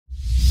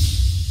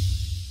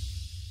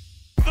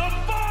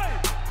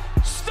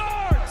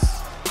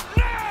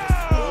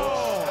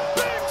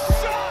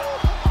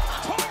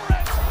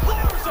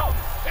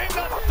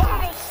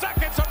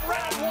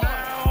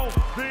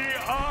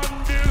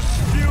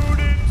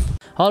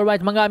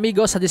Alright mga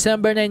amigos, sa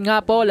December 9 nga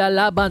po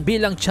lalaban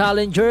bilang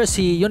challenger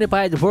si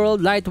Unified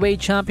World Lightweight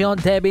Champion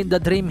Devin "The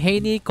Dream"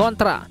 Haney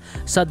kontra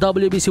sa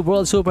WBC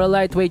World Super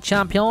Lightweight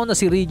Champion na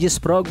si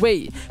Regis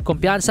Prograis.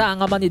 Kumpiyansa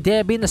ang ama ni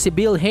Devin na si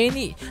Bill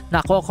Haney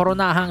na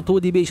kokoronahang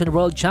 2-Division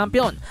World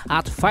Champion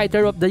at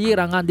Fighter of the Year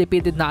ang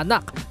undefeated na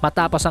anak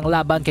matapos ang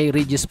laban kay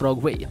Regis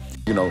Prograis.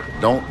 You know,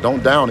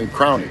 don't down and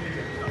crown it.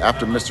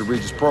 After Mr.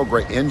 Regis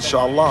Prograis,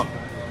 inshallah,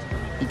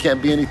 he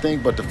can't be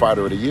anything but the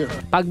Fighter of the Year.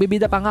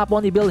 Pagbibida pa nga po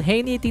ni Bill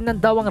Haney, tingnan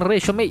daw ang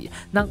resume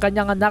ng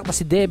kanyang anak na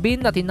si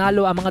Devin na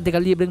tinalo ang mga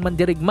dekalibreng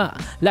mandirigma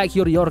like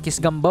Yorkis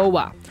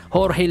Gamboa,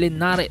 Jorge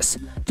Linares,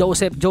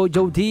 Joseph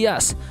Jojo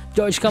Diaz,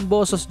 George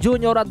Cambosos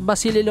Jr. at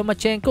Vasily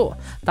Lomachenko.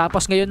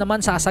 Tapos ngayon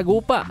naman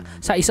sasagupa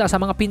sa isa sa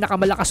mga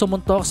pinakamalakas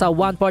sumuntok sa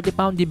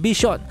 140-pound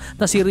division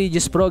na si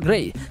Regis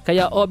Prograis.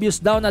 Kaya obvious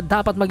daw na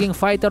dapat maging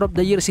Fighter of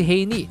the Year si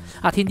Haney.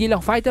 At hindi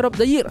lang Fighter of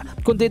the Year,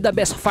 kundi the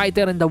best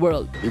fighter in the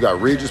world. You got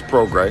Regis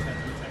Prograis,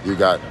 you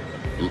got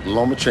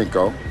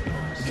Lomachenko,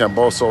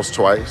 Cambosos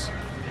twice,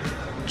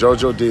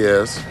 Jojo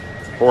Diaz,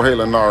 Jorge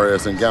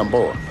Linares, and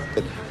Gamboa.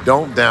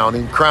 Don't down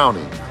him, crown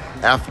him.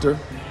 After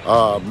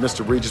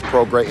Mr. Regis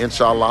Prograis,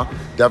 inshallah,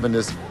 Devin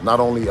is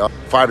not only a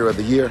Fighter of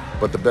the Year,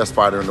 but the best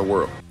fighter in the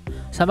world.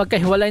 Sa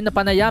magkahiwalay na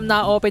panayam,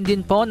 na-open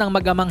din po ng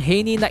mag-amang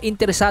Haney na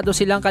interesado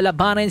silang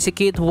kalabanin si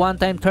Kit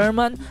one-time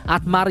Thurman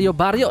at Mario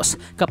Barrios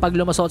kapag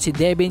lumusot si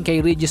Devin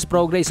kay Regis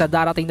Prograis sa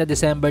darating na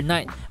December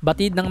 9.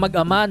 Batid ng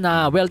mag-ama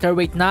na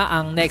welterweight na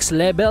ang next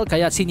level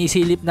kaya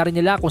sinisilip na rin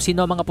nila kung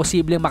sino mga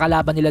posibleng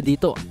makalaban nila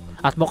dito.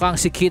 At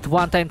mukhang si Kit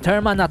one-time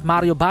Thurman at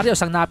Mario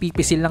Barrios ang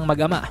napipisil ng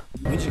mag-ama.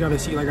 We just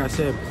gotta see, like I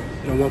said,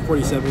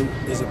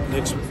 147 is the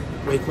next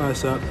weight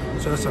class up,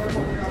 so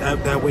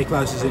that weight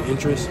class is an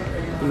interest.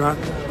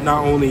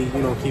 Not only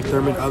Keith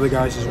Thurman, other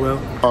guys as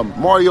well.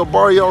 Mario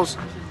Barrios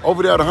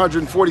over there at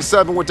 147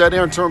 with that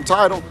interim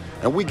title,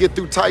 and we get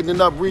through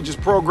tightening up Regis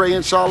Prograis,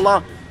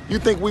 inshallah. You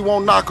think we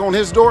won't knock on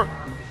his door?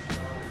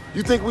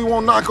 You think we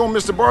won't knock on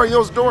Mr.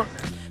 Barrios' door?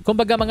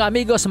 Kumbaga mga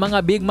amigos,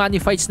 mga big money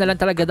fights na lang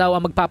talaga daw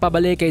ang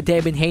magpapabalik kay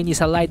Devin Haney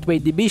sa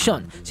lightweight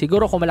division.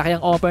 Siguro kung malaki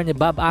ang offer ni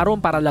Bob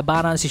Arum para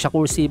labanan si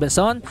Shakur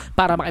Stevenson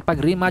para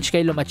makipag-rematch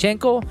kay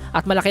Lomachenko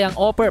at malaki ang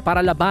offer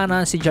para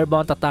labanan si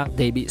Gervonta Tank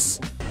Davis.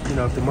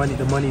 If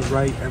the money's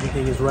right,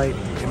 everything is right,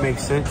 it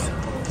makes sense,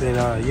 then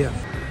yeah.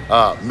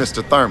 Mr.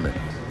 Thurman,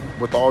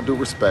 with all due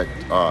respect,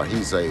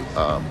 he's a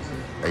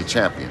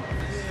champion.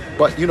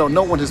 But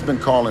no one has been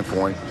calling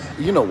for him.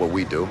 You know what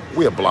we do.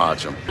 We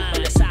oblige him.